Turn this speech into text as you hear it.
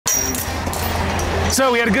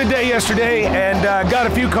So we had a good day yesterday and got a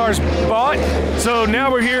few cars bought. So now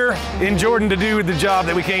we're here in Jordan to do the job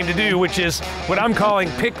that we came to do, which is what I'm calling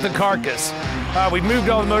pick the carcass. We've moved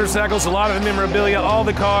all the motorcycles, a lot of the memorabilia, all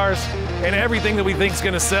the cars, and everything that we think is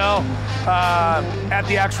going to sell at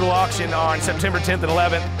the actual auction on September 10th and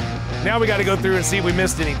 11th. Now we got to go through and see if we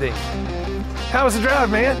missed anything. How was the drive,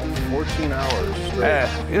 man? 14 hours straight.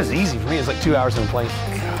 It was easy for me. It's like 2 hours in the plane.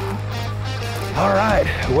 All right,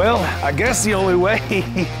 well, I guess the only way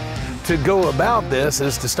to go about this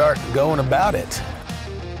is to start going about it.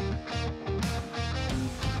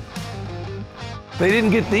 They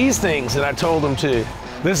didn't get these things that I told them to.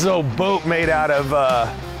 This is an old boat made out of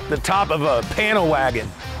the top of a panel wagon.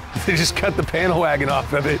 They just cut the panel wagon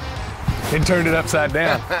off of it and turned it upside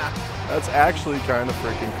down. That's actually kind of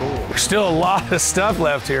freaking cool. There's still a lot of stuff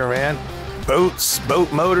left here, man. Boats, boat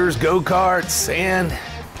motors, go-karts, sand.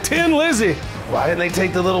 Tin Lizzie. Why didn't they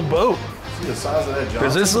take the little boat? See the size of that Johnson?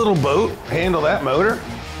 Does this little boat handle that motor?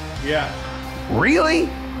 Yeah. Really?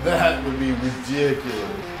 That would be ridiculous.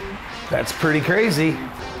 That's pretty crazy.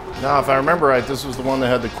 Now, if I remember right, this was the one that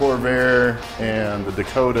had the Corvair and the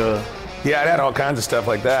Dakota. Yeah, it had all kinds of stuff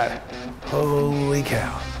like that. Holy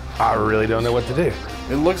cow. I really don't know what to do.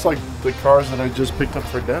 It looks like the cars that I just picked up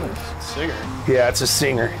for Dennis. Singer. Yeah, it's a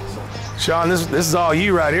Singer. Sean, this is all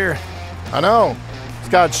you right here. I know. It's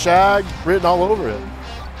got shag written all over it.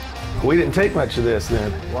 We didn't take much of this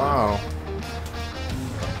then. Wow.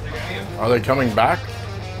 Are they coming back?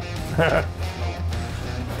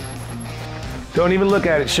 Don't even look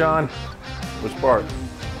at it, Sean. Which part?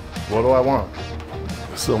 What do I want?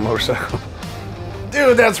 This little motorcycle.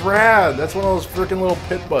 Dude, that's rad. That's one of those freaking little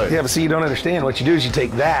pit bikes. Yeah, but see, you don't understand. What you do is you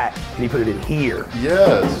take that and you put it in here.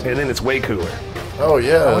 Yes. And then it's way cooler. Oh,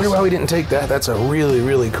 yes. I wonder why we didn't take that. That's a really,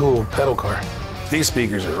 really cool pedal car. These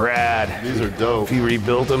speakers are rad. These are dope. If you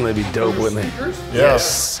rebuilt them, they'd be dope, wouldn't they?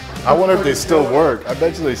 Yes. I wonder if they still work. I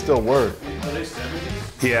bet you they still work. Are they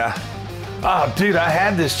 70s? Yeah. Oh, dude, I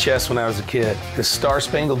had this chest when I was a kid. This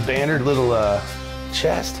star-spangled bannered little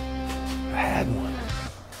chest. I had one.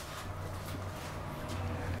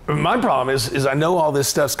 My problem is I know all this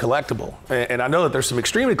stuff's collectible, and I know that there's some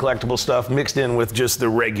extremely collectible stuff mixed in with just the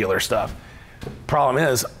regular stuff. Problem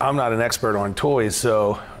is, I'm not an expert on toys,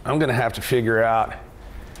 so I'm gonna have to figure out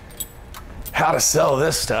how to sell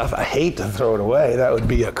this stuff. I hate to throw it away. That would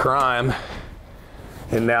be a crime.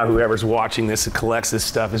 And now whoever's watching this and collects this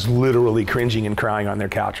stuff is literally cringing and crying on their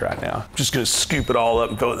couch right now. I'm just gonna scoop it all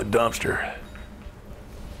up and throw it in the dumpster.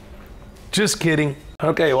 Just kidding.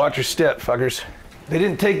 Okay, watch your step, fuckers. They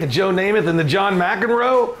didn't take the Joe Namath and the John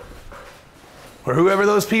McEnroe, or whoever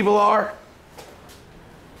those people are.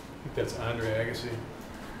 I think that's Andre Agassi.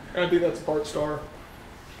 I think that's Bart Starr.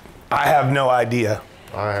 I have no idea.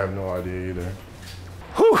 I have no idea either.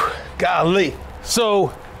 Whew, golly.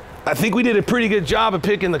 So, I think we did a pretty good job of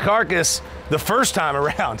picking the carcass the first time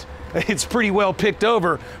around. It's pretty well picked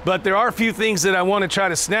over, but there are a few things that I want to try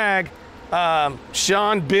to snag.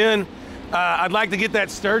 Sean, Ben, I'd like to get that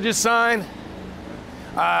Sturgis sign.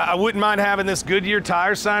 I wouldn't mind having this Goodyear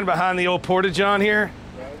tire sign behind the old Porta-John here.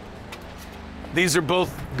 These are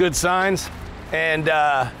both good signs. And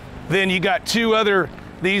then you got two other,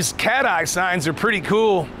 these cat eye signs are pretty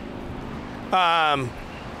cool. Yeah,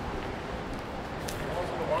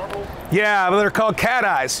 but they're called cat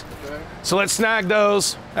eyes. Okay. So let's snag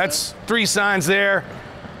those. That's 3 signs there.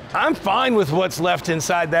 I'm fine with what's left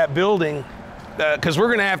inside that building because we're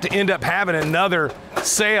gonna have to end up having another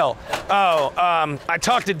sale. Oh, I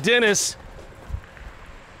talked to Dennis.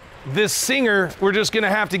 This Singer, we're just gonna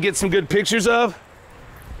have to get some good pictures of,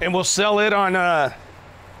 and we'll sell it on the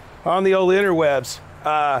old interwebs.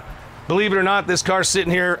 Believe it or not, this car's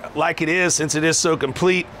sitting here like it is, since it is so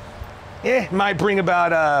complete. It might bring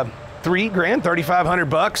about $3 grand, 3,500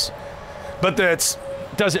 bucks, but that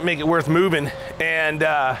doesn't make it worth moving. And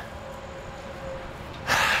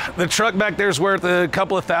the truck back there is worth a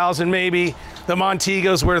couple of thousand, maybe. The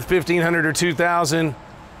Montego's worth 1,500 or 2,000.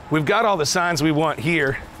 We've got all the signs we want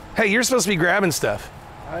here. Hey, you're supposed to be grabbing stuff.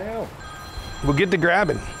 I am. We'll get to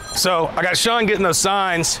grabbing. So I got Sean getting those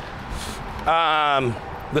signs.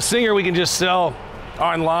 The Singer we can just sell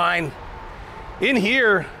online. In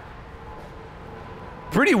here,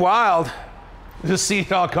 pretty wild. Just see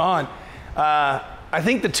it all gone. I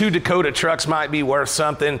think the 2 Dakota trucks might be worth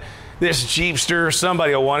something. This Jeepster,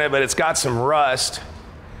 somebody will want it, but it's got some rust.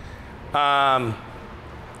 I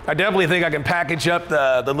definitely think I can package up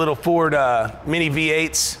the little Ford Mini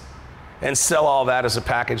V8s and sell all that as a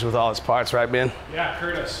package with all its parts, right, Ben? Yeah,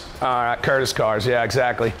 Curtis. All right, Curtis cars, yeah,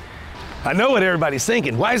 exactly. I know what everybody's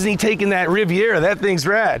thinking. Why isn't he taking that Riviera? That thing's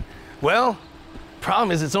rad. Well,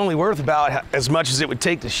 Problem is, it's only worth about as much as it would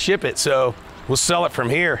take to ship it, so we'll sell it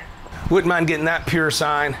from here. Wouldn't mind getting that pure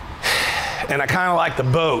sign. And I kind of like the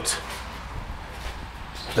boat.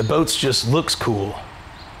 The boat just looks cool.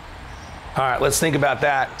 All right, let's think about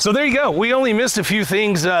that. So there you go. We only missed a few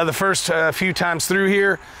things the first few times through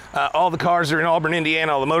here. All the cars are in Auburn,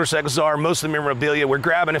 Indiana. All the motorcycles are, most of the memorabilia. We're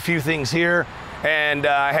grabbing a few things here, and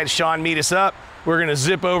I had Sean meet us up. We're gonna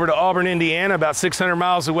zip over to Auburn, Indiana, about 600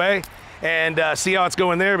 miles away, and see how it's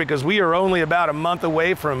going there, because we are only about a month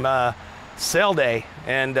away from sale day,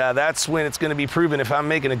 and that's when it's gonna be proven if I'm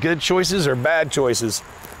making good choices or bad choices.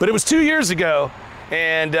 But it was 2 years ago,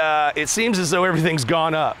 and it seems as though everything's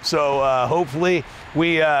gone up. So hopefully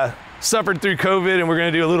we suffered through COVID, and we're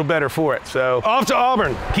gonna do a little better for it. So off to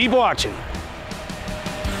Auburn, keep watching.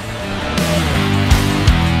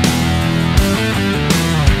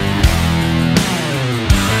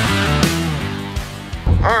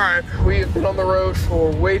 All right, we have been on the road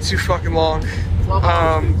for way too fucking long.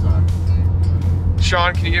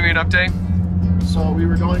 Sean, can you give me an update? So we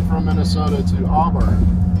were going from Minnesota to Auburn,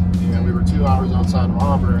 and we were 2 hours outside of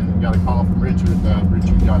Auburn, and we got a call from Richard that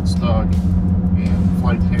Richard got stuck and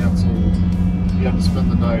flight canceled. He had to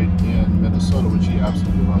spend the night in Minnesota, which he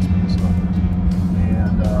absolutely loves Minnesota.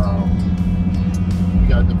 And we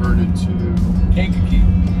got diverted to Kankakee.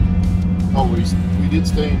 Oh, we did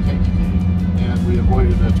stay in Kankakee, and we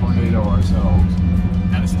avoided a tornado ourselves.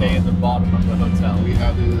 Had to stay at the bottom of the hotel. We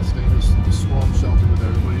had to stay in the storm shelter with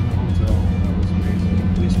everybody in the hotel. That was amazing.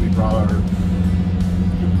 At least we brought our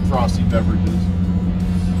frosty beverages.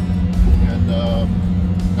 And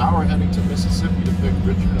now we're heading to Mississippi to pick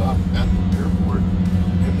Richard up at the airport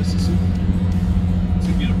in Mississippi.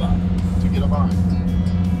 To get a buy. To get a buy.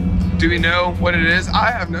 Do we know what it is?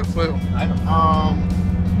 I have no clue. I don't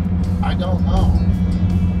I don't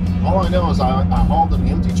know. All I know is I hauled an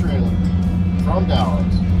empty trailer from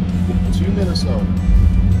Dallas to Minnesota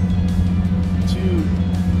to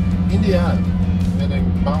Indiana, and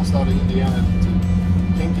then bounced out of Indiana to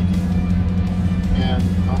Kankakee. And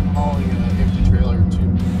I'm hauling an empty trailer to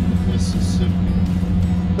Mississippi.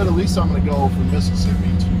 But at least I'm going to go from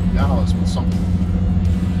Mississippi to Dallas with something.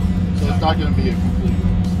 So it's not going to be a complete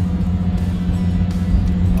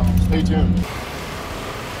waste. Stay tuned.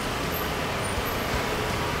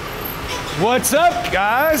 What's up,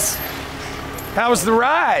 guys? How was the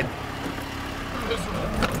ride?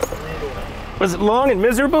 Was it long and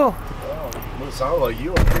miserable? Well, it sounded like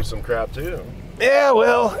you went through some crap too. Yeah,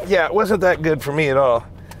 well, yeah, it wasn't that good for me at all.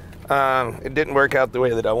 It didn't work out the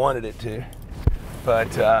way that I wanted it to.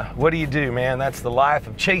 But what do you do, man? That's the life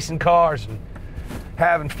of chasing cars and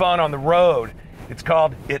having fun on the road. It's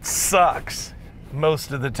called It Sucks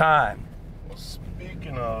most of the time. Well,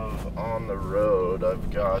 speaking of on the road,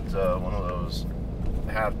 I've got one of those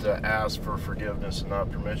have to ask for forgiveness and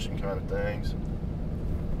not permission kind of things.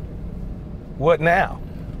 What now?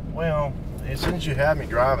 Well, since you had me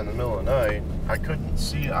drive in the middle of the night, I couldn't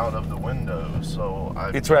see out of the window, so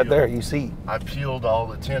It's right there, you see. I peeled all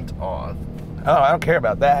the tint off. Oh, I don't care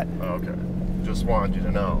about that. Okay, just wanted you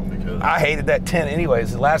to know, because I hated that tint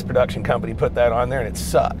anyways. The last production company put that on there and it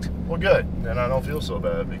sucked. well, good, then I don't feel so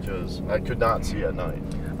bad because I could not see at night.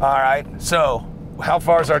 All right, so how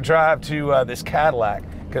far is our drive to this Cadillac?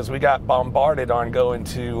 Because we got bombarded on going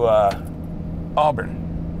to Auburn.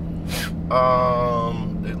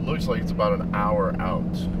 It looks like it's about an hour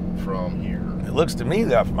out from here. It looks to me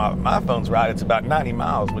that if my phone's right, it's about 90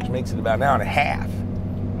 miles, which makes it about an hour and a half.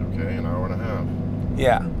 Okay, an hour and a half.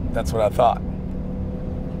 Yeah, that's what I thought.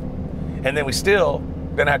 And then we still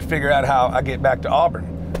gonna have to figure out how I get back to Auburn.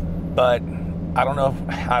 But I don't know.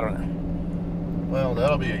 Well,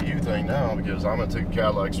 that'll be a you thing now, because I'm gonna take a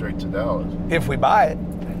Cadillac straight to Dallas. If we buy it.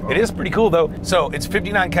 It is pretty cool though. So it's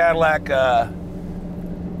 59 Cadillac,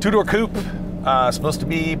 two-door coupe. Supposed to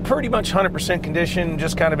be pretty much 100% condition.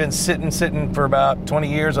 Just kind of been sitting for about 20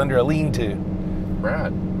 years under a lean-to.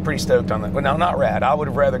 Rad. Pretty stoked on that. Well, no, not rad. I would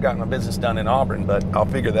have rather gotten my business done in Auburn, but I'll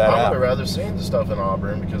figure that I out. would have rather seen the stuff in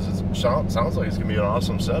Auburn, because it sounds like it's gonna be an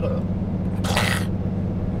awesome setup.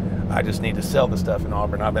 I just need to sell the stuff in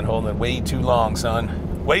Auburn. I've been holding it way too long,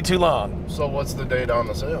 son. Way too long. So what's the date on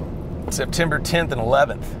the sale? September 10th and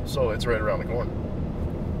 11th. So it's right around the corner.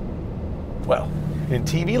 Well, in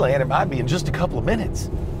TV land, it might be in just a couple of minutes.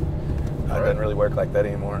 It doesn't really work like that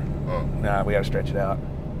anymore. Oh. Nah, we gotta stretch it out.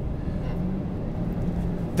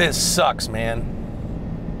 This sucks, man.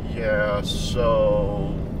 Yeah,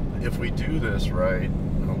 so if we do this right,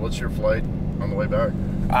 what's your flight on the way back?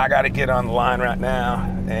 I gotta get on the line right now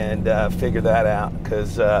and figure that out,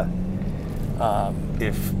 because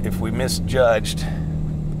if we misjudged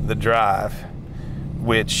the drive,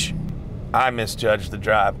 which I misjudged the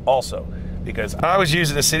drive also, because I was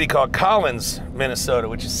using a city called Collins, Minnesota,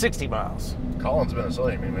 which is 60 miles. Collins,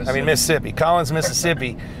 Minnesota, you mean Mississippi? I mean Mississippi. Collins,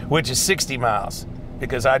 Mississippi, which is 60 miles,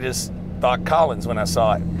 because I just thought Collins when I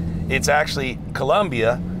saw it. It's actually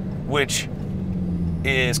Columbia, which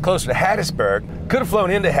is closer to Hattiesburg. Could have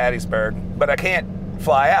flown into Hattiesburg, but I can't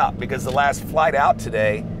fly out because the last flight out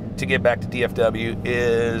today to get back to DFW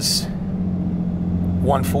is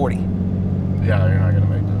 1:40. Yeah, you're not gonna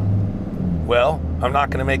make that. Well, I'm not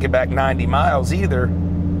gonna make it back 90 miles either.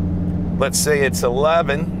 Let's say it's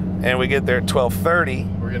 11 and we get there at 12:30.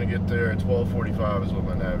 We're gonna get there at 12:45 is what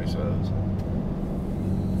my Navy says.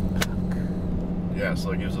 Yeah,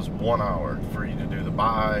 so it gives us 1 hour for you to do the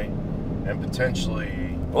buy and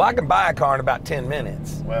potentially... Well, I can buy a car in about 10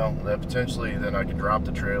 minutes. Well, that potentially then I can drop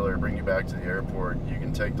the trailer, bring you back to the airport. You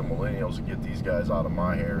can take the Millennials and get these guys out of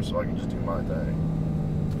my hair so I can just do my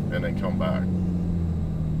thing. And then come back.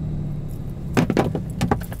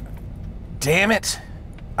 Damn it.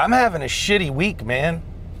 I'm having a shitty week, man.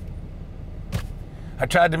 I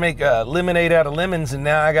tried to make lemonade out of lemons and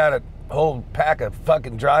now I got a whole pack of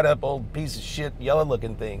fucking dried up old piece of shit yellow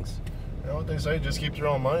looking things. You know what they say? Just keep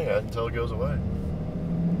throwing money at it until it goes away.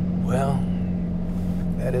 Well,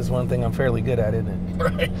 that is one thing I'm fairly good at, isn't it?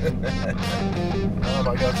 Right.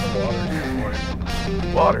 I got some water here for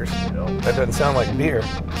you. Waters. Yep. That doesn't sound like beer.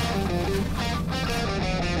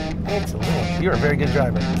 Excellent. You're a very good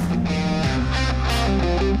driver.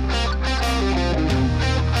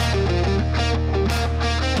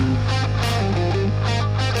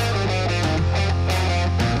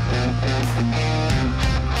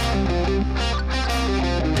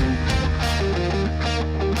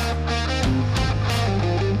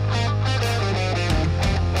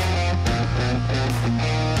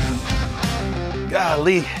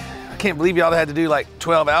 Golly, I can't believe y'all had to do like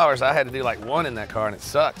 12 hours. I had to do like 1 in that car and it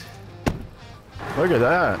sucked. Look at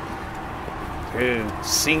that. Dude,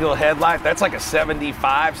 single headlight, that's like a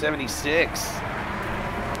 75, 76.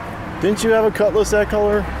 Didn't you have a Cutlass that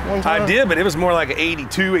color one time? I did, but it was more like an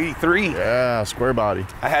 82, 83. Yeah, square body.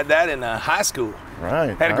 I had that in high school.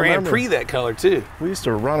 Right. Had a Grand Prix that color too. We used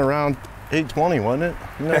to run around 820, wasn't it,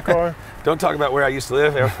 in that car? Don't talk about where I used to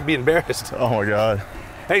live. I'd be embarrassed. Oh my God.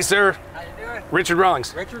 Hey, sir. How you doing? Richard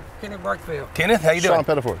Rawlings. Richard, Kenneth Burkfield. Kenneth, how you doing? Sean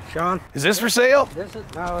Pettiford. Sean, Is this for sale? this is,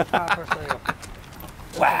 no, it's not for sale. This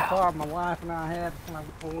is a Wow. car my wife and I had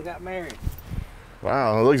when we got married.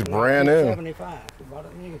 Wow, it looks brand new. 75, we bought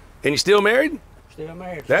it new. And you still married? Still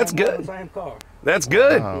married. That's Same good. model, Same car. That's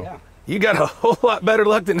good. Wow. Yeah. You got a whole lot better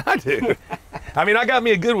luck than I do. I mean, I got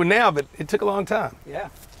me a good one now, but it took a long time. Yeah,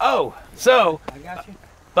 Oh, so I got you.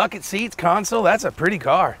 bucket seats, console, that's a pretty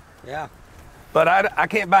car. Yeah. But I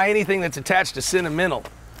can't buy anything that's attached to sentimental.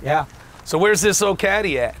 Yeah. So where's this old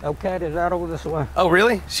caddy at? Okay, is that over this way? Oh,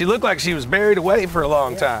 really? She looked like she was buried away for a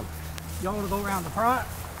long time. You want to go around the front?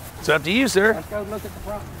 It's up to you, sir. Let's go look at the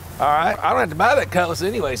front. All right. I don't have to buy that Cutlass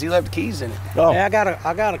anyways. He left the keys in it. Oh, Yeah, I got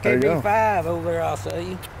a There you go. KB5 over there, I'll sell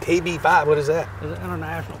you. KB5, what is that? It's an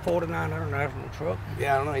international, 49 international truck.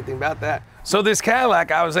 Yeah, I don't know anything about that. So this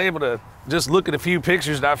Cadillac, I was able to just look at a few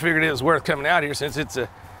pictures and I figured it was worth coming out here since it's a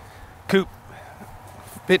coupe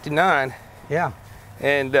 59. Yeah.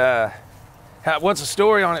 And what's the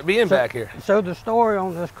story on it being back here? So the story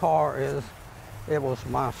on this car is, it was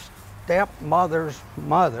my stepmother's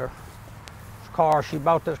mother's car. She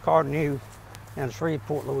bought this car new in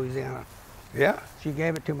Shreveport, Louisiana. Yeah. She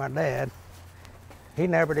gave it to my dad. He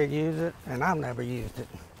never did use it, and I've never used it.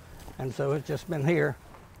 And so it's just been here.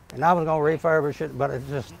 And I was gonna refurbish it, but it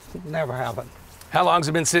just never happened. How long's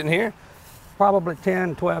it been sitting here? Probably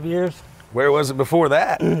 10, 12 years. Where was it before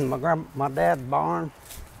that? My dad's barn.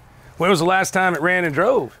 When was the last time it ran and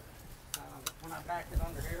drove? When I backed it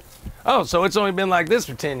under here. Oh, so it's only been like this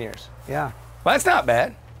for 10 years. Yeah. Well, that's not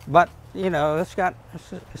bad. But you know, it's got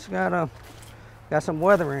some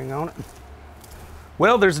weathering on it.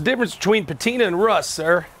 Well, there's a difference between patina and rust,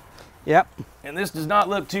 sir. Yep. And this does not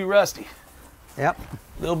look too rusty. Yep.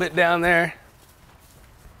 A little bit down there.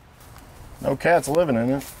 no cats living in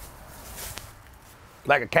it.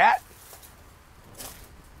 Like a cat?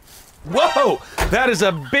 Whoa! That is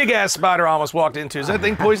a big ass spider I almost walked into. Is that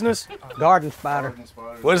thing poisonous? Garden spider.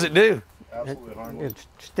 What does it do? Absolutely harmless. It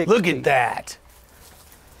sticks. Look to at that.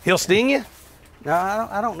 He'll sting you? No,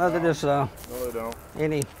 I don't know that it's No, they don't.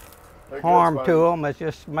 any They're good harm to spiders. them. It's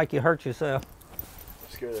just make you hurt yourself.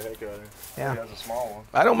 Scare the heck out of you. Yeah. He has a small one.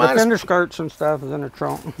 I don't The mind. fender skirts and stuff is in the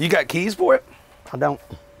trunk. You got keys for it? I don't.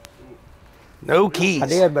 No keys. I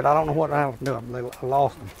did, but I don't know what I have to do. I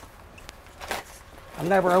lost them. I've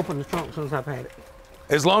never opened the trunk since I've had it.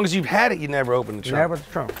 As long as you've had it, you never open the trunk. Never the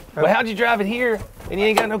trunk. Well, how'd you drive it here and you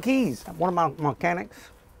ain't got no keys? One of my mechanics,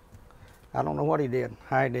 I don't know what he did,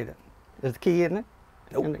 how he did it. Is the key in it?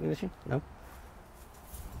 Nope. In the ignition? No.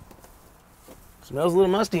 Smells a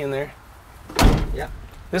little musty in there. Yeah.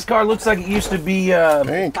 This car looks like it used to be.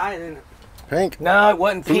 Pink. Tied in it. Pink. No, it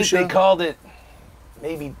wasn't pink. Fuchsia? They called it.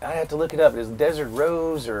 Maybe I have to look it up. Is it Desert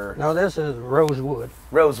Rose or No, this is rosewood.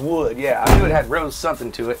 Rosewood? Yeah, I knew it had rose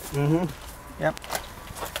something to it. Mm-hmm. Yep.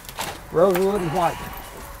 Rosewood and white.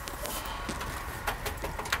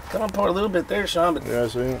 Come on, pour a little bit there, Sean, but Yeah, I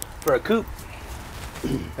see it. for a coupe,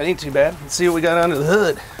 that ain't too bad. Let's see what we got under the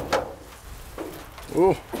hood.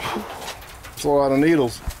 Ooh, it's a lot of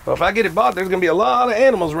needles. Well, if I get it bought, there's gonna be a lot of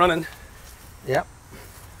animals running. Yep.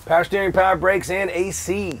 Power steering, power brakes, and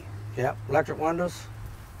AC. Yep. Electric windows.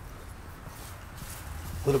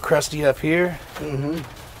 A little crusty up here. Mm-hmm.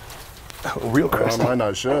 Oh, real I crusty. might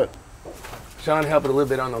not shut. Sean, help it a little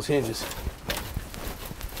bit on those hinges.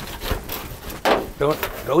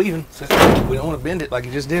 Go even. We don't want to bend it like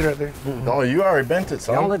you just did right there. Oh, you already bent it, The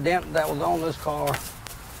son. only dent that was on this car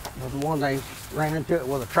was the one they ran into it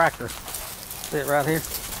with a tractor. See it right here?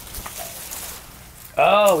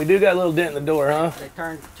 Oh, we do got a little dent in the door, huh? They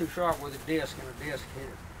turned too sharp with a disc and the disc hit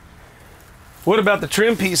it. What about the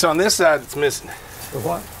trim piece on this side that's missing? The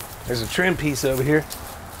what? There's a trim piece over here.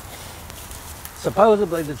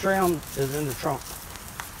 Supposedly the trim is in the trunk.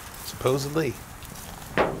 Supposedly.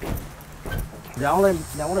 The only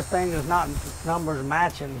thing that's not numbers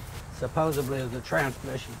matching supposedly is the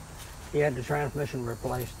transmission. He had the transmission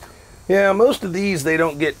replaced. Yeah, most of these, they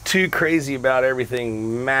don't get too crazy about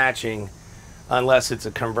everything matching unless it's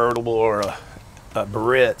a convertible or a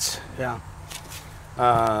Baritz. Yeah.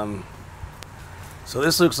 So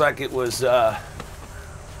this looks like it was,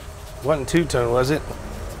 wasn't two-tone, was it?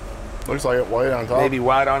 Looks like it white on top. Maybe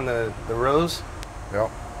white on the rose? Yep.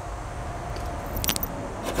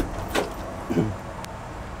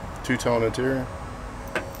 Two-tone interior.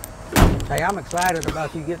 Hey, I'm excited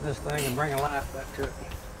about you getting this thing and bringing life back to it.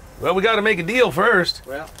 Well, we got to make a deal first.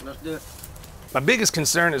 Well, let's do it. My biggest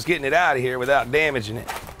concern is getting it out of here without damaging it.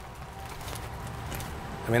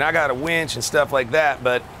 I mean, I got a winch and stuff like that,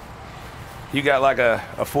 but you got like a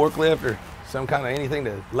forklift or some kind of anything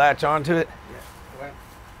to latch onto it? Yeah, well,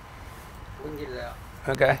 we can get it out.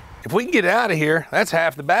 Okay. If we can get it out of here, that's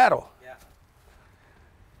half the battle. Yeah.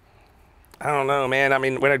 I don't know, man. I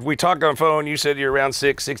mean, when we talked on the phone, you said you're around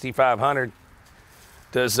 6,500.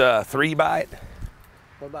 Does 3 buy it?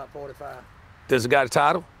 What about 45? Does it got a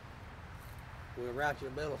title? We'll write you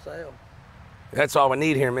a bill of sale. That's all we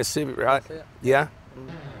need here in Mississippi, right? That's it. Yeah?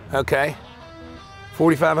 Okay.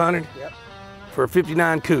 4,500 Yep. for a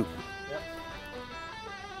 59 coupe. Yep.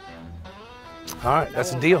 All right, that's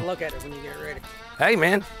a Come deal. Look at it when you get ready. Hey,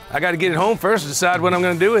 man, I got to get it home first to decide what I'm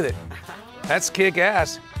going to do with it. That's kick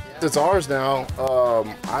ass. It's ours now.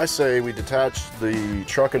 I say we detach the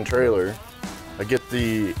truck and trailer. I get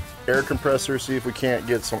the air compressor, see if we can't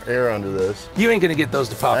get some air under this. You ain't going to get those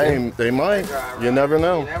to pop in. Hey, they might. You never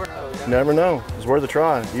know. You never know. Yeah. Never know. It's worth a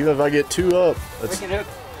try. Even if I get 2 up, We that's can hook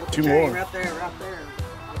the 2 chain more. right there.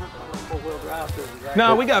 Four-wheel drive to it, right?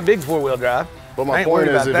 No, we got big 4-wheel drive. But I my ain't point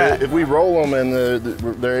worried is, about that. if we roll them and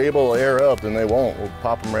they're able to air up, then they won't. We'll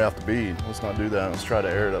pop them right off the bead. Let's not do that. Let's try to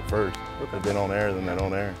air it up first. If they don't air, then they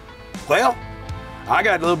don't air. Well, I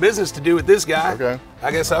got a little business to do with this guy. Okay.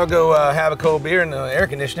 I guess I'll go have a cold beer and air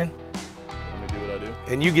conditioning, Let me do what I do.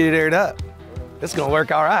 and you get it aired up. It's going to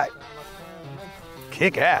work all right.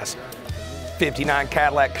 Kick ass. 59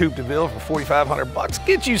 Cadillac Coupe de Ville for $4,500.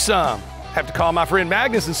 Get you some. Have to call my friend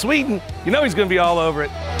Magnus in Sweden. You know he's going to be all over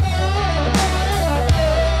it.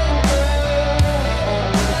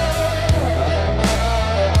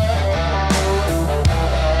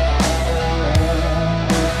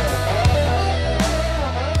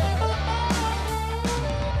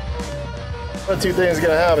 One of 2 things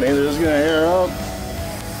gonna happen. Either it's gonna air up,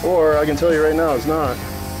 or I can tell you right now it's not.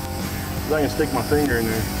 'Cause I can stick my finger in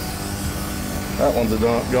there. That one's a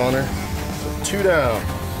goner. So 2 down.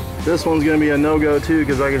 This one's gonna be a no-go too,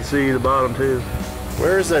 because I can see the bottom too.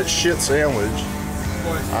 Where's that shit sandwich?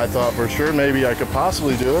 I thought for sure maybe I could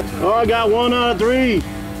possibly do it. Oh, I got 1 out of 3.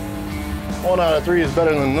 1 out of 3 is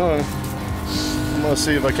better than none. I'm gonna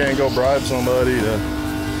see if I can't go bribe somebody to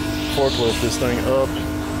forklift this thing up,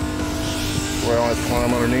 where I don't have to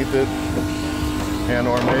climb underneath it, and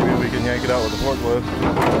or maybe we can yank it out with the forklift.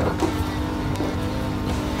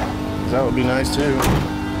 That would be nice too.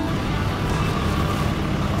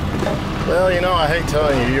 Well, you know, I hate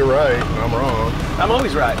telling you, you're right, and I'm wrong. I'm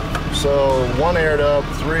always right. So 1 aired up,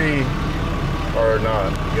 3 are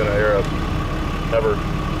not gonna air up ever.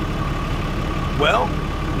 Well,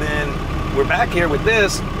 then we're back here with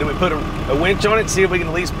this. Then we put a winch on it, see if we can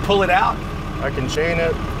at least pull it out. I can chain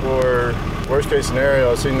it, or worst case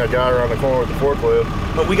scenario, I've seen that guy around the corner with the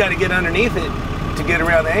forklift. But we got to get underneath it to get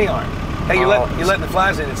around the A-arm. Hey, you're letting the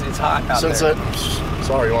flies in. It's hot out there.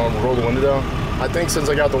 Sorry, you want to roll the window down? I think since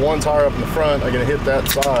I got the one tire up in the front, I'm gonna hit that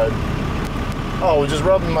side. Oh, it was just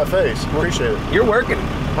rubbing my face. Appreciate it. You're working.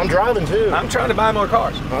 I'm driving too. I'm trying to buy more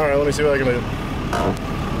cars. All right, let me see what I can do.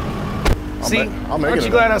 Aren't you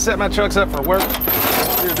glad I set my trucks up for work?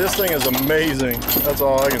 Dude, this thing is amazing. That's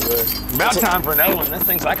all I can say. About time for another one. This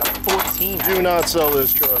thing's like a 14. Do not sell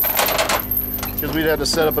this truck. Because we'd have to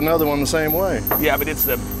set up another one the same way. Yeah, but it's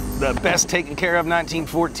the best taken care of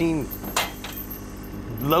 1914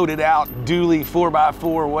 loaded out dually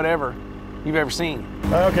 4x4 whatever you've ever seen.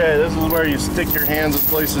 Okay, this is where you stick your hands in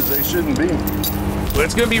places they shouldn't be. Well,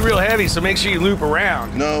 it's gonna be real heavy, so make sure you loop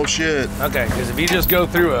around. No shit. Okay, because if you just go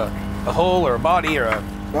through a hole or a body or a...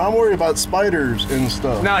 I'm worried about spiders and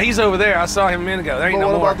stuff. No, he's over there. I saw him a minute ago. There ain't no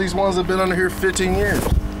more. What about these ones that have been under here 15 years?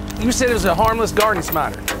 You said it was a harmless garden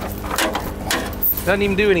spider. Doesn't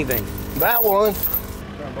even do anything. That one.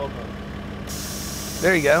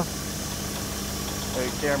 There you go. Hey,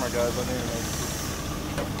 camera guys, I need to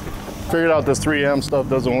figured out this 3M stuff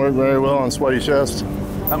doesn't work very well on sweaty chests.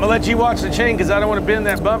 I'm gonna let you watch the chain because I don't want to bend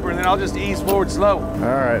that bumper, and then I'll just ease forward slow. All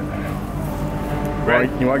right. Ready?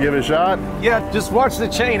 You want to give it a shot? Yeah, just watch the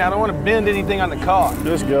chain. I don't want to bend anything on the car.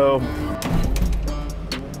 Just go.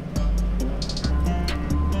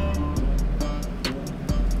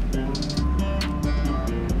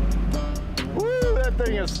 Woo, that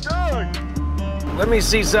thing is stuck. Let me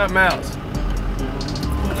see something else.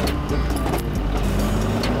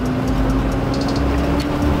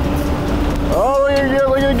 Oh, look at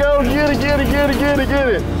it go. Get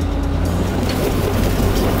it.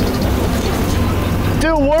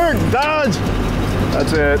 Do work, Dodge.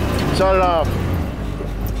 That's it. Shut it off.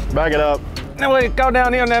 Back it up. Now wait, go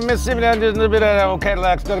down here on that Mississippi, down just a little bit of that old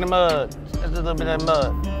Cadillac stuck in the mud. Just a little bit of that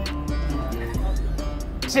mud.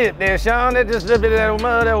 Sit there, Sean. That's just a little bit of that old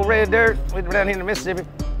mud, that old red dirt. We're down here in the Mississippi.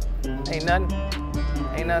 Ain't nothing.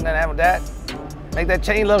 Ain't nothing that happened with that. Make that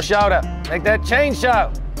chain a little shorter. Make that chain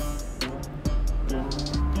short.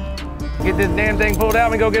 Get this damn thing pulled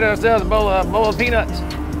out and go get ourselves a bowl of peanuts.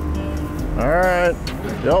 All right.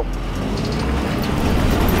 Yep.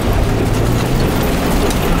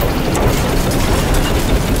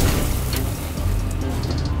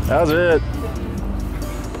 That's it.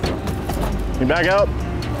 You back up?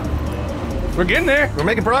 We're getting there. We're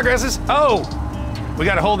making progresses. Oh, we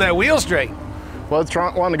got to hold that wheel straight. Well, it's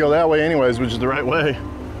wanting to go that way anyways, which is the right way.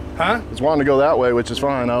 Huh? It's wanting to go that way, which is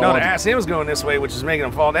fine. No, the ass him's going this way, which is making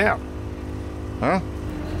him fall down. Huh?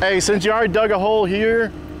 Hey, since you already dug a hole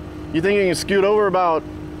here, you think you can scoot over about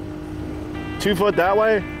 2 foot that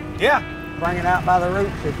way? Yeah. Bring it out by the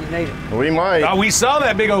roots if you need it. We might. Oh, we saw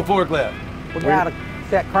that big old forklift. We got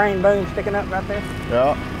that crane boom sticking up right there.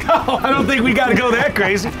 Yeah. Oh, I don't think we got to go that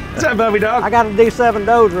crazy. What's that, puppy dog? I got a D7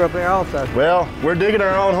 Dozer up there also. Well, we're digging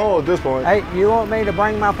our own hole at this point. Hey, you want me to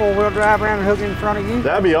bring my four-wheel drive around and hook it in front of you?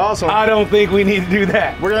 That'd be awesome. I don't think we need to do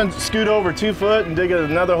that. We're gonna scoot over 2 foot and dig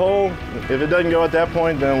another hole. If it doesn't go at that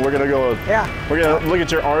point, then we're gonna go. Yeah. We're gonna look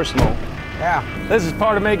at your arsenal. Yeah. This is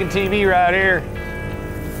part of making TV right here.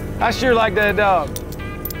 I sure like that dog.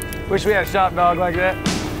 Wish we had a shop dog like that.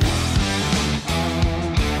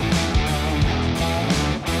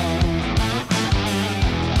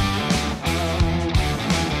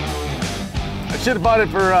 I should have bought it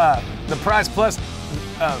for the price plus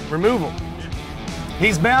removal.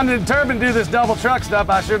 He's bound and determined to do this double truck stuff.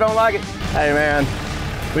 I sure don't like it. Hey man,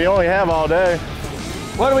 we only have all day.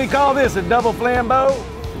 What do we call this? A double flambeau?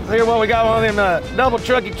 Let's hear what we got on them double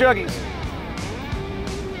truckies.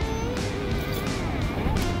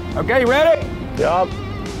 Okay, ready? Yup.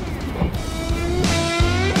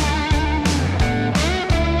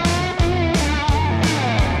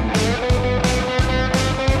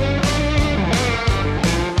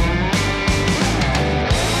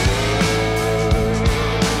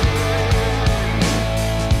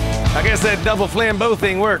 I guess that double flambeau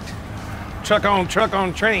thing worked. Truck on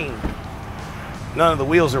train. None of the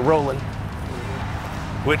wheels are rolling,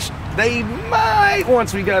 which they might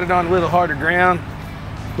once we got it on a little harder ground,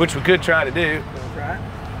 which we could try to do. Try it?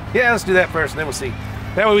 Yeah, let's do that first, and then we'll see.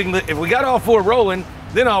 That way we can, if we got all four rolling,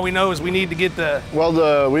 then all we know is we need to get the...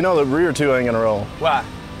 Well, we know the rear two ain't gonna roll. Why?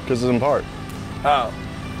 Because it's in part. Oh.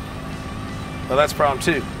 Well, that's problem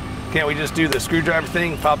two. Can't we just do the screwdriver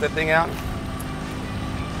thing, pop that thing out?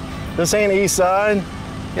 This ain't east side.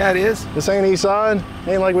 Yeah, it is. This ain't east side.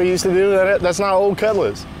 Ain't like we used to do. That's not old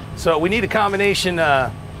Cutlass. So we need a combination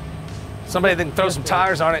Somebody that can throw some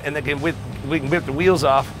tires on it, and we can whip the wheels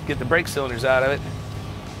off, get the brake cylinders out of it.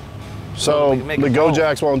 So the Go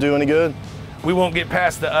Jacks won't do any good? We won't get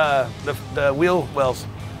past the wheel wells.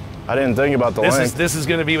 I didn't think about the length. This is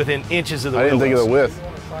going to be within inches of the wheel I didn't think of the width.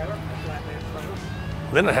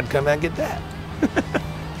 Then I had to come back and get that.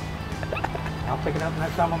 I'll pick it up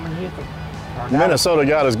next time I'm in Houston. Minnesota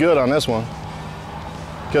got us good on this one.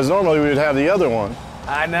 Because normally we would have the other one.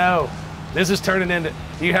 I know. This is turning into,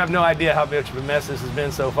 you have no idea how much of a mess this has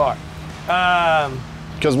been so far.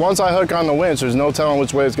 Because once I hook on the winch, there's no telling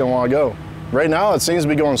which way it's going to want to go. Right now, it seems to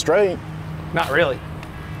be going straight. Not really.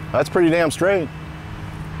 That's pretty damn straight.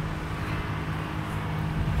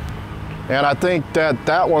 And I think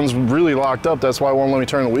that one's really locked up. That's why it won't let me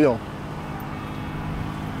turn the wheel.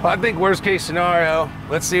 Well, I think worst case scenario,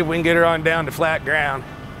 let's see if we can get her on down to flat ground.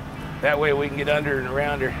 That way we can get under and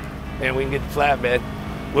around her and we can get the flatbed.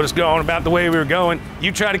 We'll just go on about the way we were going.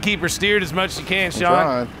 You try to keep her steered as much as you can, Sean.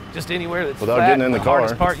 I'm trying. Just anywhere that's without flat, getting in the car.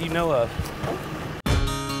 Hardest part you know of.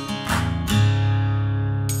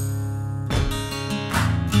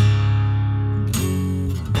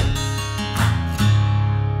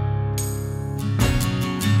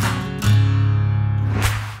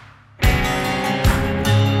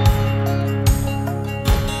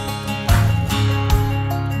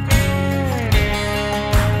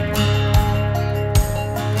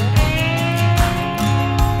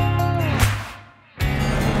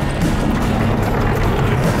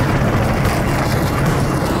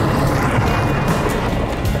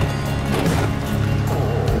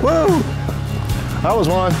 That was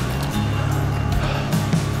one.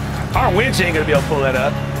 Our winch ain't gonna be able to pull that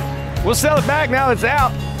up. We'll sell it back now it's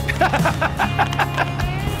out.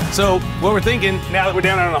 So what we're thinking, now that we're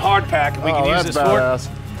down on a hard pack and we can use this badass.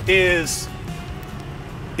 for, is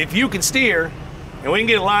if you can steer and we can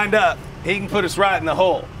get it lined up, he can put us right in the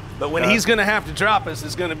hole. But when he's gonna have to drop us,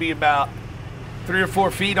 it's gonna be about 3 or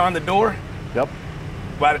 4 feet on the door. Yep.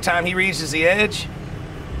 By the time he reaches the edge,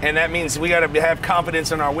 and that means we gotta have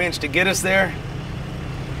confidence in our winch to get us there.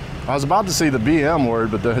 I was about to say the BM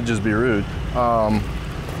word, but that'd just be rude.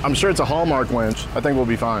 I'm sure it's a Hallmark winch. I think we'll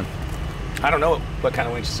be fine. I don't know what kind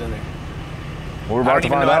of winch is in there. We're I about don't to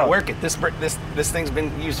even find know how out. to work it. This thing's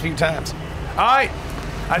been used a few times. All right,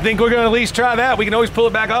 I think we're gonna at least try that. We can always pull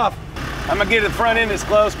it back off. I'm gonna get the front end as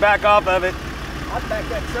close, back off of it. I'd back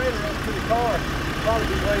that trailer up to the car. It'd probably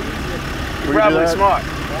be way easier. You're probably smart.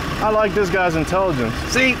 I like this guy's intelligence.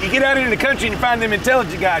 See, you get out here in the country and you find them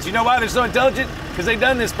intelligent guys. You know why they're so intelligent? Because they've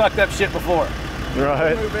done this fucked up shit before.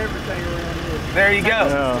 Right. Move everything around here. There you go.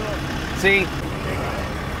 Yeah. See?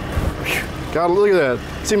 God, look at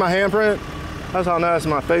that. See my handprint? That's how nice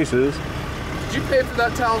my face is. Did you pay for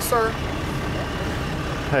that towel, sir?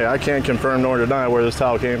 Hey, I can't confirm nor deny where this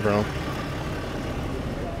towel came from.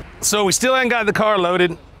 So we still haven't got the car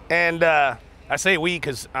loaded. And I say we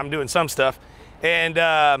because I'm doing some stuff. And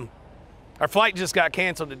our flight just got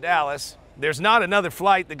canceled to Dallas. There's not another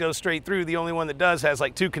flight that goes straight through. The only one that does has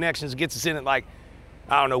like 2 connections, gets us in at like,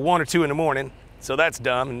 I don't know, 1 or 2 in the morning. So that's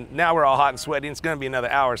dumb. And now we're all hot and sweaty. It's gonna be another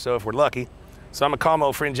hour or so if we're lucky. So I'm gonna call my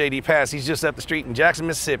old friend JD Pass. He's just up the street in Jackson,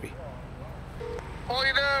 Mississippi. What are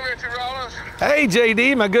you doing, Richard Rawlings? Hey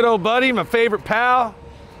JD, my good old buddy, my favorite pal.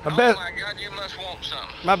 Oh my God, you must want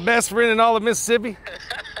something. My best friend in all of Mississippi.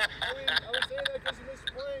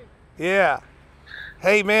 Yeah.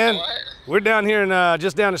 Hey man, we're down here in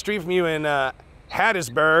just down the street from you in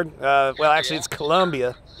Hattiesburg. Well, actually it's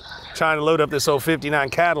Columbia, trying to load up this old '59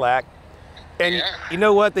 Cadillac. And you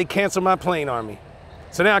know what? They canceled my plane on me.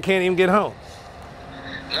 So now I can't even get home.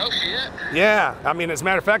 No shit. Yeah, I mean, as a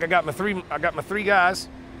matter of fact, I got my three guys.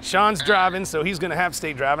 Sean's driving, so he's gonna have to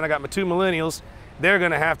stay driving. I got my 2 millennials. They're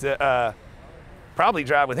gonna have to probably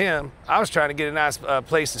drive with him. I was trying to get a nice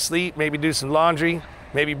place to sleep, maybe do some laundry,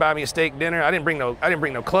 maybe buy me a steak dinner. I didn't bring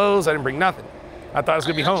no clothes. I didn't bring nothing. I thought I was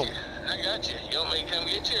gonna be home. I got you. You want me to come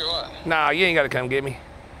get you or what? Nah, you ain't gotta come get me.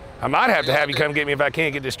 I might have to have you come get me if I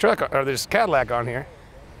can't get this truck or this Cadillac on here.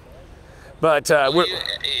 But You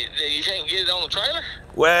can't get it on the trailer?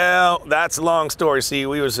 well, that's a long story. See,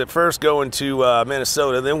 we was at first going to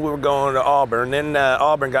Minnesota, then we were going to Auburn, then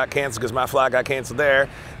Auburn got canceled because my flight got canceled there.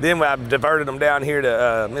 Then I diverted them down here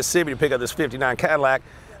to Mississippi to pick up this '59 Cadillac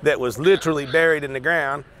that was literally buried in the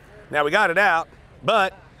ground. Now we got it out,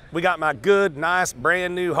 but we got my good, nice,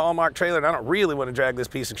 brand new Hallmark trailer, and I don't really want to drag this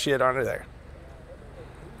piece of shit onto there.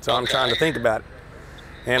 So I'm trying to think about it.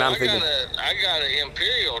 And I'm thinking, I got an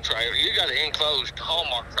Imperial trailer. You got an enclosed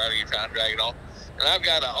Hallmark trailer you're trying to drag it on. And I've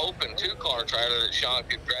got an open 2-car trailer that Sean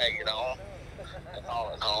could drag it on and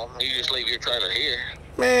haul it home. You just leave your trailer here.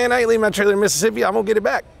 man, I ain't leaving my trailer in Mississippi. I'm gonna get it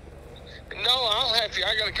back. No, I don't have to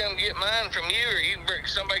I gotta come get mine from you, or you can bring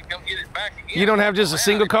somebody come get it back again. You don't have just a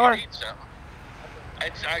single car?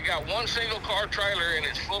 I got one single car trailer, and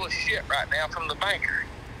it's full of shit right now from the banker.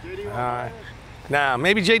 All right. Now,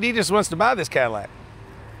 maybe JD just wants to buy this Cadillac.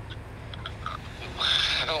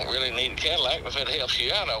 I don't really need a Cadillac. If it helps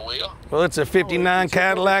you out, I will. Well, it's a 59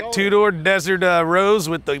 Cadillac, two-door desert rose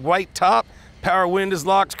with the white top, power windows,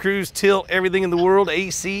 locks, cruise, tilt, everything in the world,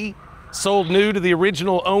 AC, sold new to the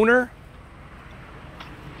original owner.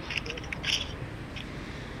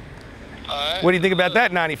 All right. What do you think about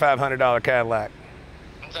that $9,500 Cadillac?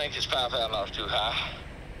 I think it's $5,000 too high.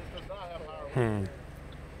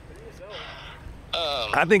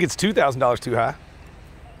 I think it's $2,000 too high.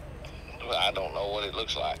 Well, I don't know what it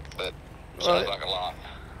looks like, but it sounds like a lot.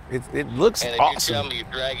 It looks and if awesome. you tell me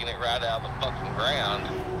you're dragging it right out of the fucking ground,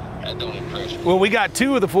 that don't impress me. Well, we got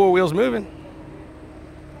two of the four wheels moving.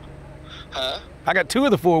 Huh? I got two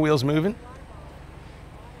of the four wheels moving.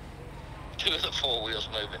 Two of the four wheels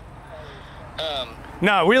moving.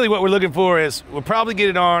 No, really what we're looking for is we'll probably get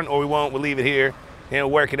it on or we won't. We'll leave it here and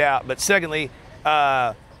we'll work it out. But secondly,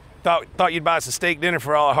 thought you'd buy us a steak dinner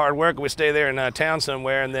for all our hard work. We'll stay there in town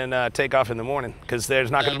somewhere and then take off in the morning because there's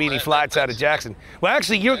not going to be any flights out of Jackson. Well,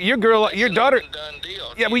 actually, your daughter. Done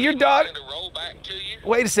deal. Yeah, well, your daughter. To roll back to you?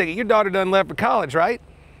 Wait a second, your daughter done left for college, right?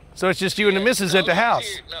 So it's just you and the missus at the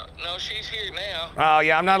house. No, she's here now. Oh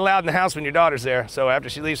yeah, I'm not allowed in the house when your daughter's there. So after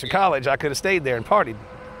she leaves for college, I could have stayed there and partied.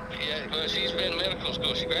 Yeah, well, she's been in medical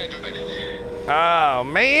school. She graduated. Oh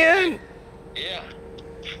man. Yeah.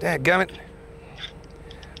 Dadgummit.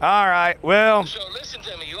 All right, well. So listen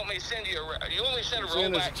to me. You want me to send you a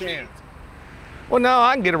rollback to? Well, no,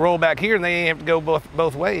 I can get a rollback here, and they ain't have to go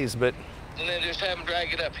both ways, but. And then just have them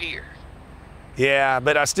drag it up here. Yeah,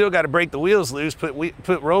 but I still got to break the wheels loose,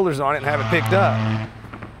 put rollers on it, and have it picked up.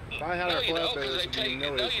 No, you don't, because they take.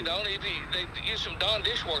 No, you don't. They use some Dawn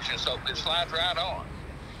dishwashing soap that slides right on.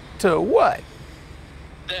 To what?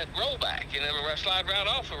 That rollback, and it'll slide right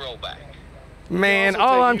off the rollback. Man,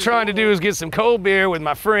 all I'm trying to do is get some cold beer with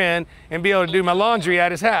my friend and be able to do my laundry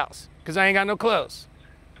at his house, because I ain't got no clothes.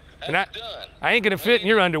 And I ain't gonna fit in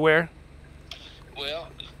your underwear. Well,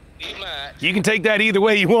 you might. You can take that either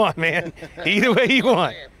way you want, man. Either way you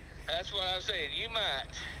want. That's what I'm saying. You might.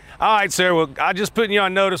 All right, sir. Well, I'm just putting you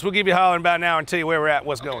on notice. We'll give you a holler in about an hour and tell you where we're at,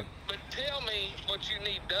 what's going. But tell me what you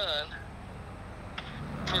need done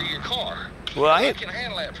for your car. Well, I can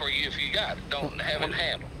handle that for you if you got it. Don't have it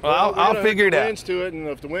handled. Well, I'll figure it out. Winch to it, and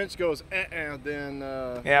if the winch goes, then.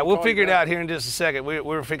 Yeah, we'll figure it out here in just a second.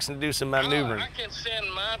 We're fixing to do some maneuvering. I can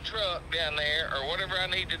send my truck down there or whatever I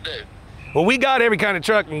need to do. Well, we got every kind of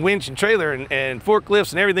truck and winch and trailer and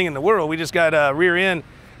forklifts and everything in the world. We just got a rear end.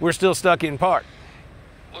 We're still stuck in park.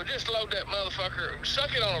 Well, just load that motherfucker,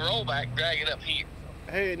 suck it on a rollback, drag it up here.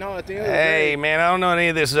 Hey, no, at the end of the day. Hey, man, I don't know any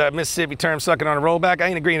of this Mississippi term sucking on a rollback. I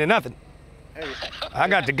ain't agreeing to nothing. Hey. I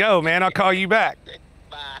got to go, man. I'll call you back.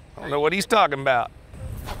 Bye. I don't know what he's talking about.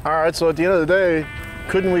 All right, so at the end of the day,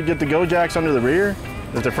 couldn't we get the go jacks under the rear?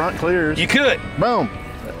 If the front clears. You could. Boom.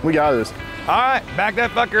 We got this. All right, back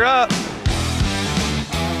that fucker up.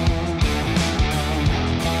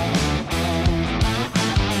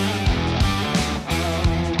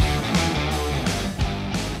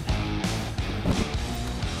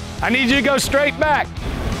 I need you to go straight back.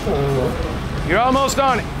 You're almost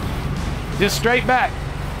on it. Just straight back.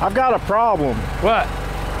 I've got a problem. What?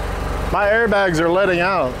 My airbags are letting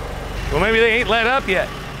out. Well, maybe they ain't let up yet.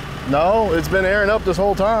 No, it's been airing up this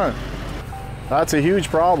whole time. That's a huge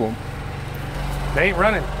problem. They ain't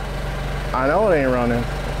running. I know it ain't running.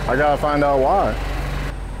 I gotta find out why.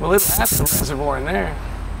 Well, it has some reservoir in there.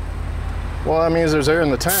 Well, that means there's air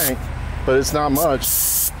in the tank, but it's not much.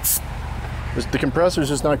 The compressor's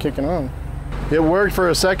just not kicking on. It worked for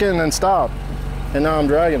a second and then stopped. And now I'm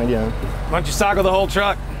dragging again. Why don't you cycle the whole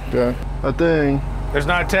truck? Okay. That thing. There's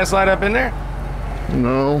not a test light up in there?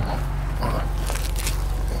 No.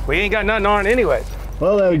 We ain't got nothing on it anyway.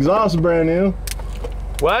 Well, that exhaust is brand new.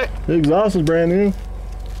 What? The exhaust is brand new.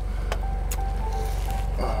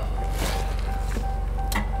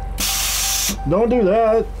 Don't do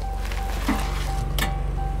that.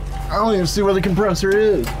 I don't even see where the compressor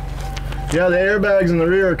is. Yeah, the airbags in the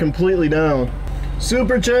rear are completely down.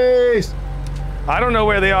 Super Chase! I don't know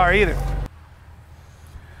where they are either.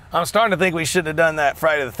 I'm starting to think we should have done that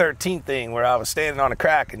Friday the 13th thing where I was standing on a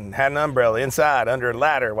crack and had an umbrella inside under a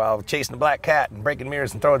ladder while chasing a black cat and breaking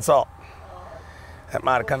mirrors and throwing salt. That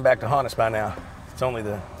might have come back to haunt us by now. It's only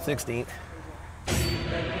the 16th.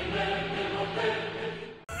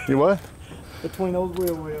 You what? Between those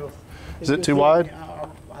wheel wheels. Is it too wide?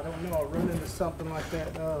 I don't I know I run into something like that.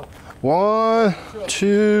 1,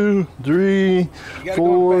 2, 3,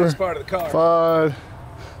 4, 5,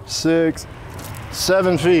 6,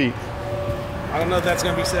 7 feet. I don't know if that's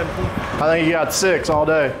gonna be 7 feet. I think you got 6 all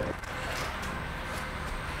day.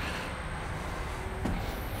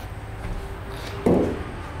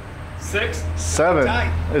 Six? 7.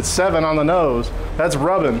 Tight. It's 7 on the nose. That's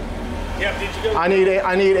rubbing. Yeah, did you go? I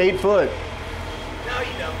need 8 foot. No, you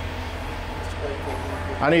don't.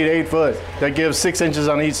 I need 8 foot. That gives 6 inches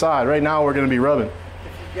on each side. Right now we're gonna be rubbing.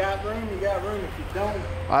 If you got room, you got room. If you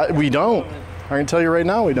don't, We don't. I can tell you right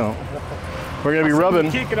now we don't. We're gonna be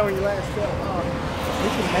rubbing. kick it on your last step. We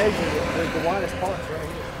can measure the widest parts right here.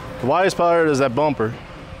 The widest part is that bumper.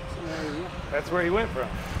 That's where he went from.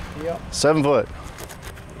 Yep. 7 foot.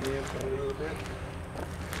 Yeah, a little bit.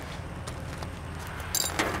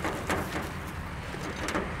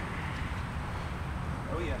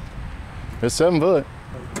 Oh yeah. It's 7 foot.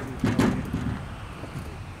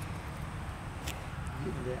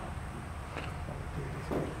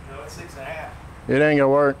 No, it's 6.5. It ain't gonna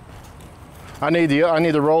work. I need the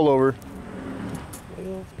rollover.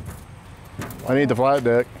 I need the flat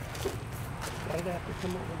deck.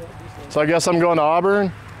 So I guess I'm going to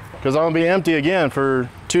Auburn because I'm gonna be empty again for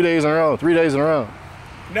 2 days in a row, 3 days in a row.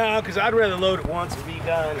 No, because I'd rather load it once and be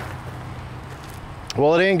done.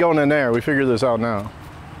 Well, it ain't going in there. We figured this out now.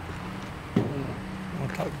 I'll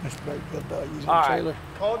talk to Mr. Bakefield about using All the right. trailer.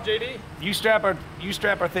 Call JD. You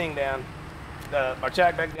strap our thing down, our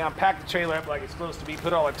jack back down, pack the trailer up like it's supposed to be,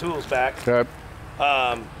 put all our tools back. Okay.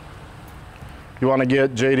 You want to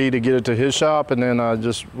get JD to get it to his shop and then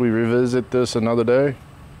we revisit this another day?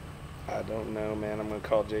 I don't know, man. I'm gonna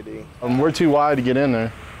call JD. We're too wide to get in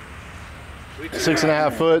there.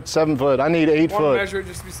 6.5 foot, 7 foot. I need 8 Want to foot. measure it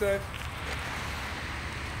just to be safe?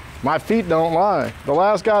 My feet don't lie. The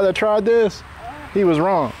last guy that tried this, he was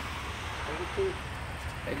wrong.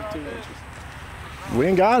 82 inches. We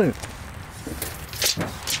ain't got it.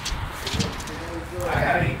 I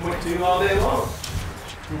got 8.2 all day long.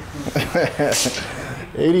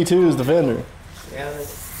 82 is the fender. Yeah.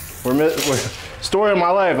 We're story of my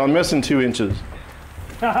life. I'm missing 2 inches.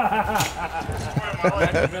 All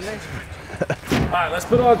right, let's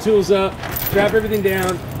put all the tools up, strap everything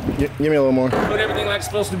down, Give me a little more. put everything like it's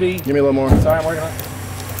supposed to be. Give me a little more. Sorry, I'm working on it.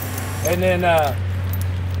 And then,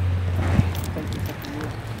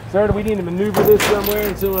 sir, do we need to maneuver this somewhere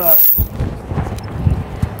until, I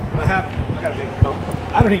got a big pump.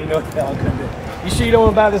 I don't even know what the hell I'm gonna do. You sure you don't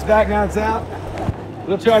want to buy this back now it's out?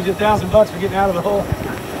 We'll charge you $1,000 for getting out of the hole.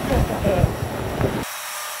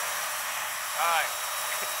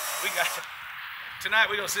 Tonight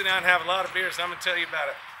we're gonna sit down and have a lot of beers. So I'm gonna tell you about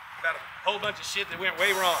a whole bunch of shit that went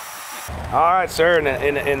way wrong. All right, sir.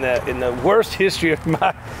 In the worst history of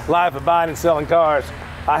my life of buying and selling cars,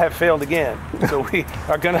 I have failed again. So we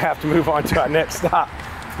are gonna have to move on to our next stop.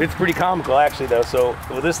 It's pretty comical, actually, though. So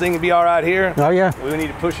will this thing be all right here? Oh yeah. We need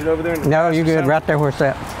to push it over there. No, you're good right there where it's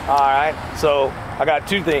at. All right. So I got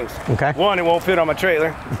 2 things. Okay. 1, it won't fit on my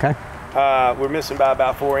trailer. Okay. We're missing by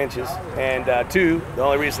about 4 inches. And 2, the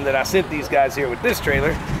only reason that I sent these guys here with this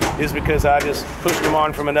trailer is because I just pushed them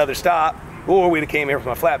on from another stop, or we'd have came here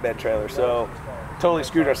from a flatbed trailer. So totally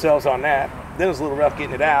screwed ourselves on that. Then it was a little rough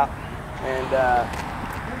getting it out. And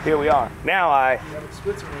here we are. Now I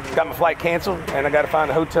got my flight canceled and I got to find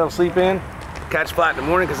a hotel to sleep in, catch a flight in the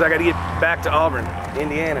morning because I got to get back to Auburn,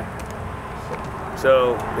 Indiana.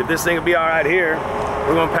 So if this thing will be all right here,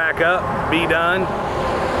 we're going to pack up, be done.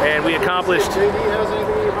 And we accomplished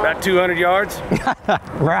about 200 yards.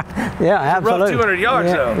 Right. Yeah, absolutely. Rough 200 yards,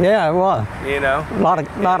 yeah, though. Yeah, it was. You know. A lot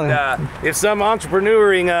of. If some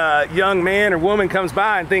entrepreneuring young man or woman comes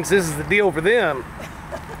by and thinks this is the deal for them,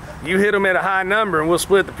 you hit them at a high number and we'll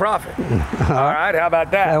split the profit. All right, how about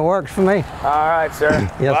that? That works for me. All right, sir.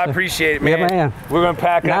 Yes, well, I sir. appreciate it, man. Yeah, man. We're going to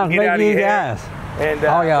pack up and get out of here. Guys. And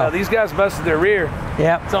oh, yeah. These guys busted their rear.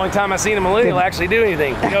 Yep. It's the only time I've seen a millennial actually do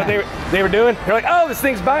anything. You know what they were doing? They're like, oh, this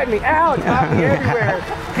thing's biting me. Ow, it's biting me everywhere.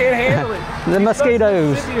 Can't handle it. The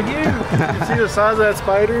mosquitoes. You see the size of that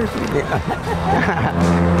spider? Yeah.